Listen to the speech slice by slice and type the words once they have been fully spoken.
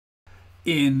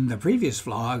In the previous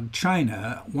vlog,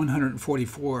 China,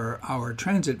 144-hour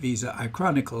transit visa, I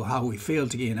chronicle how we failed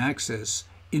to gain access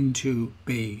into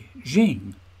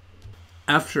Beijing.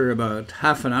 After about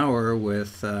half an hour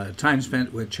with time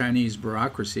spent with Chinese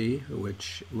bureaucracy,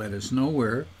 which led us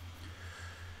nowhere,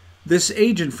 this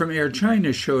agent from Air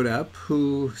China showed up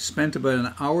who spent about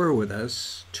an hour with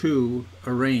us to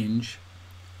arrange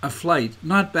a flight,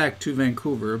 not back to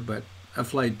Vancouver, but a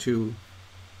flight to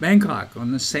Bangkok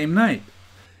on the same night.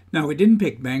 Now, we didn't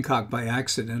pick Bangkok by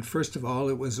accident. First of all,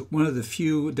 it was one of the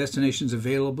few destinations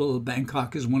available.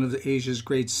 Bangkok is one of Asia's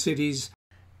great cities.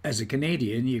 As a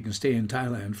Canadian, you can stay in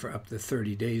Thailand for up to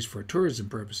 30 days for tourism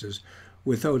purposes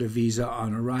without a visa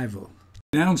on arrival.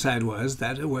 The downside was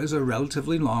that it was a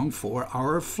relatively long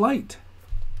 4-hour flight.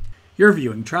 You're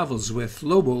viewing Travels with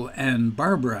Lobo and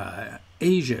Barbara,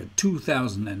 Asia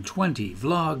 2020,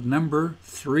 vlog number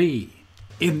 3.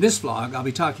 In this vlog, I'll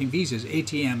be talking visas,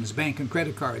 ATMs, bank and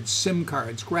credit cards, SIM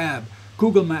cards, Grab,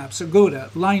 Google Maps,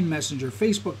 Agoda, Line Messenger,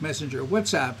 Facebook Messenger,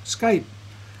 WhatsApp, Skype,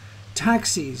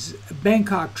 taxis,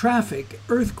 Bangkok traffic,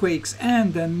 earthquakes,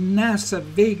 and the NASA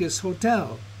Vegas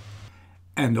Hotel.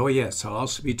 And oh yes, I'll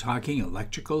also be talking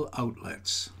electrical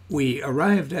outlets. We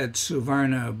arrived at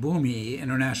Suvarnabhumi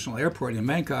International Airport in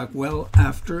Bangkok well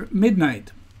after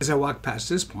midnight. As I walked past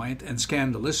this point and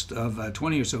scanned the list of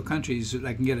 20 or so countries that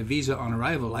I can get a visa on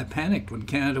arrival, I panicked when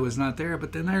Canada was not there,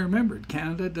 but then I remembered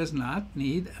Canada does not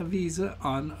need a visa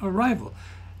on arrival,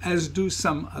 as do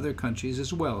some other countries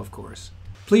as well, of course.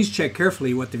 Please check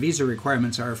carefully what the visa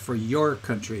requirements are for your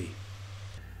country.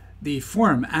 The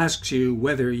form asks you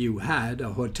whether you had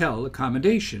a hotel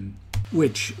accommodation,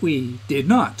 which we did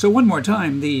not. So one more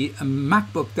time, the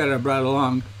MacBook that I brought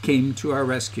along came to our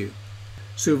rescue.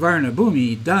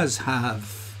 Suvarnabhumi does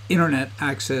have internet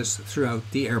access throughout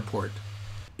the airport.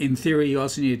 In theory, you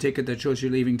also need a ticket that shows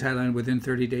you're leaving Thailand within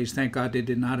 30 days. Thank God they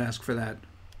did not ask for that.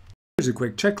 Here's a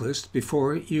quick checklist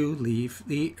before you leave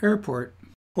the airport.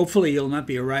 Hopefully you'll not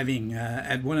be arriving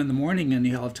at 1 in the morning and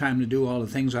you'll have time to do all the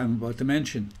things I'm about to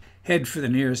mention. Head for the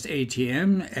nearest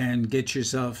ATM and get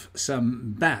yourself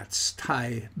some bahts,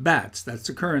 Thai bahts. That's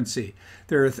the currency.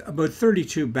 There are about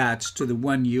 32 bahts to the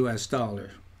 $1 US.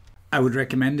 I would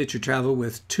recommend that you travel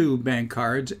with 2 bank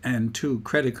cards and 2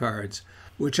 credit cards,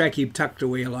 which I keep tucked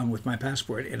away along with my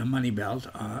passport in a money belt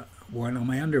worn on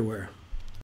my underwear.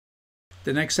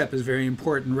 The next step is very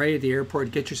important. Right at the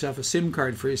airport, get yourself a SIM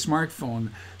card for your smartphone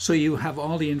so you have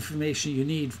all the information you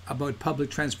need about public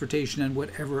transportation and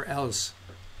whatever else.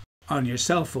 On your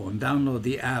cell phone, download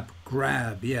the app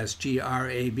Grab, yes,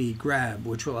 G-R-A-B, Grab,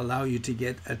 which will allow you to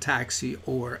get a taxi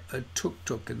or a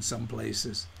tuk-tuk in some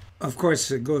places. Of course,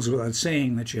 it goes without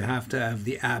saying that you have to have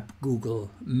the app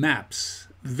Google Maps.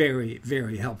 Very,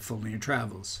 very helpful in your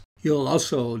travels. You'll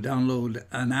also download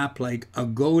an app like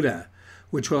Agoda,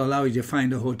 which will allow you to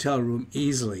find a hotel room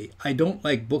easily. I don't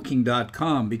like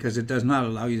Booking.com because it does not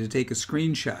allow you to take a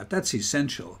screenshot. That's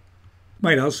essential.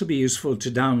 Might also be useful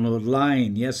to download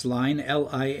Line. Yes, Line,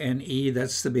 L-I-N-E.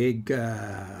 That's the big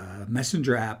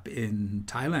messenger app in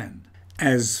Thailand.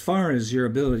 As far as your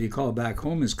ability to call back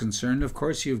home is concerned, of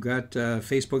course, you've got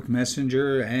Facebook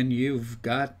Messenger and you've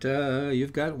got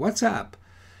WhatsApp.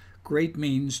 Great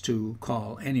means to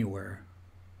call anywhere.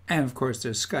 And of course,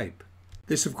 there's Skype.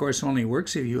 This, of course, only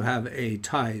works if you have a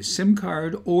Thai SIM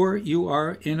card or you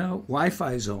are in a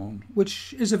Wi-Fi zone,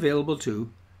 which is available too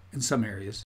in some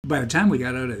areas. By the time we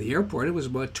got out of the airport, it was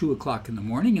about 2 o'clock in the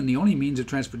morning, and the only means of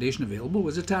transportation available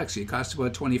was a taxi. It cost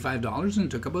about $25 and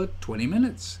took about 20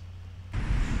 minutes.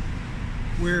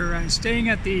 We're staying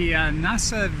at the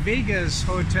NASA Vegas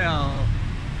Hotel.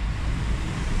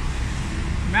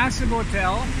 Massive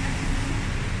hotel.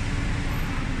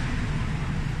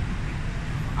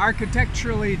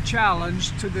 Architecturally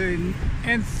challenged to the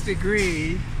nth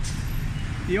degree.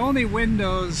 The only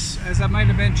windows, as I might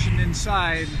have mentioned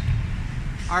inside,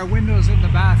 are windows in the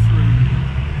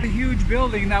bathroom. A huge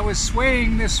building that was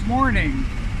swaying this morning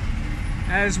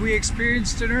as we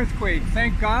experienced an earthquake.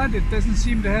 Thank God it doesn't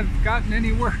seem to have gotten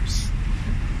any worse.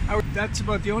 That's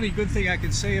about the only good thing I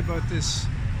can say about this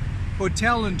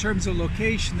hotel in terms of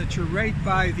location, that you're right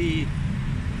by the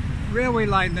railway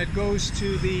line that goes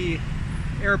to the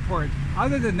airport.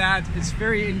 Other than that, it's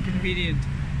very inconvenient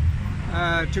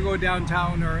to go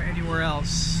downtown or anywhere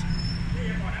else.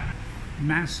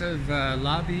 Massive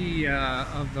lobby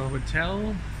of the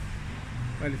hotel.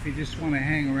 But if you just want to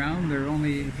hang around, there are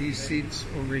only these seats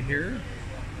over here.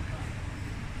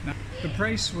 Now, the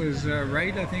price was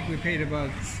right. I think we paid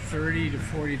about $30 to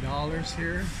 $40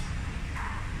 here,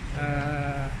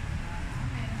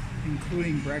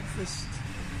 including breakfast.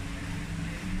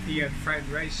 You got fried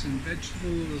rice and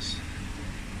vegetables,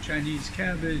 Chinese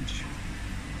cabbage,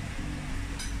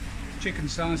 chicken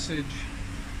sausage,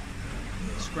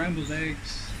 scrambled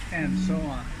eggs, and so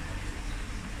on.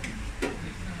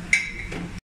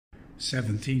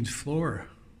 17th floor,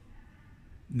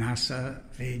 Nasa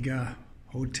Vega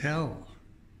Hotel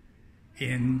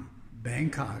in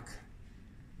Bangkok,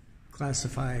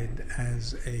 classified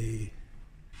as a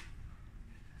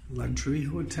luxury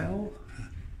hotel.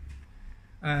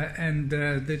 And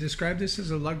they describe this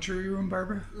as a luxury room,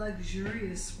 Barbara?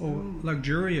 Luxurious room. Oh,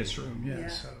 luxurious room,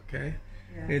 yes, yeah. Okay.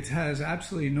 Yeah. It has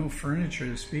absolutely no furniture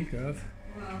to speak of.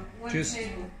 Well,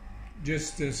 table.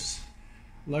 Just this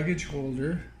luggage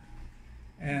holder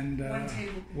and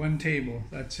one table.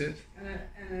 That's it.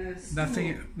 And a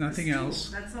stool. Nothing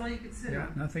else. That's all you could sit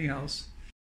on. Nothing else.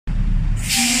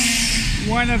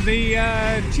 One of the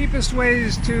cheapest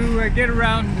ways to get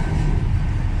around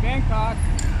Bangkok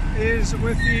is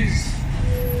with these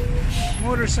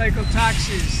motorcycle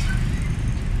taxis.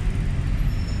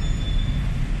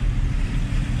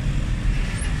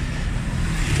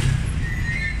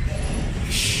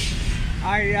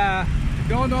 I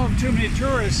don't know of too many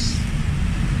tourists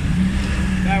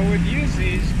that would use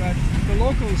these, but the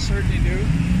locals certainly do.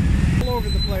 All over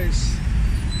the place.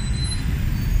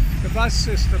 The bus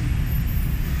system,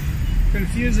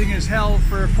 confusing as hell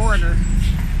for a foreigner.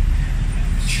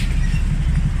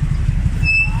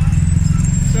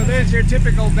 So there's your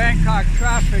typical Bangkok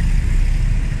traffic,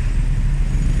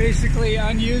 basically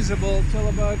unusable till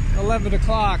about 11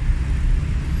 o'clock,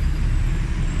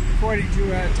 according to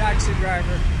a taxi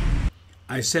driver.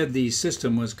 I said the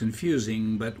system was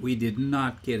confusing, but we did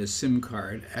not get a SIM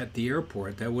card at the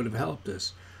airport. That would have helped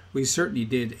us. We certainly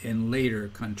did in later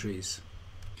countries.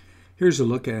 Here's a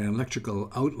look at an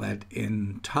electrical outlet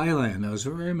in Thailand. I was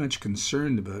very much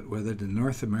concerned about whether the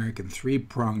North American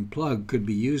three-pronged plug could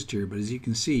be used here, but as you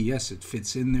can see, yes, it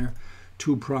fits in there,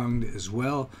 two-pronged as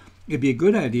well. It'd be a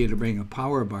good idea to bring a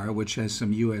power bar which has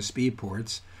some USB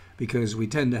ports, because we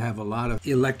tend to have a lot of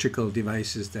electrical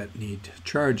devices that need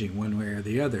charging one way or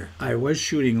the other. I was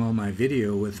shooting all my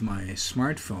video with my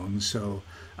smartphone, so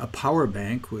a power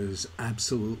bank was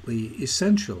absolutely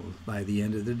essential by the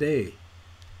end of the day.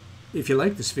 If you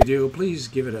like this video, please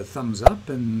give it a thumbs up,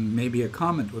 and maybe a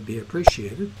comment would be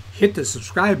appreciated. Hit the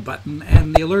subscribe button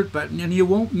and the alert button, and you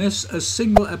won't miss a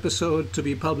single episode to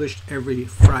be published every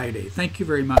Friday. Thank you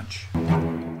very much.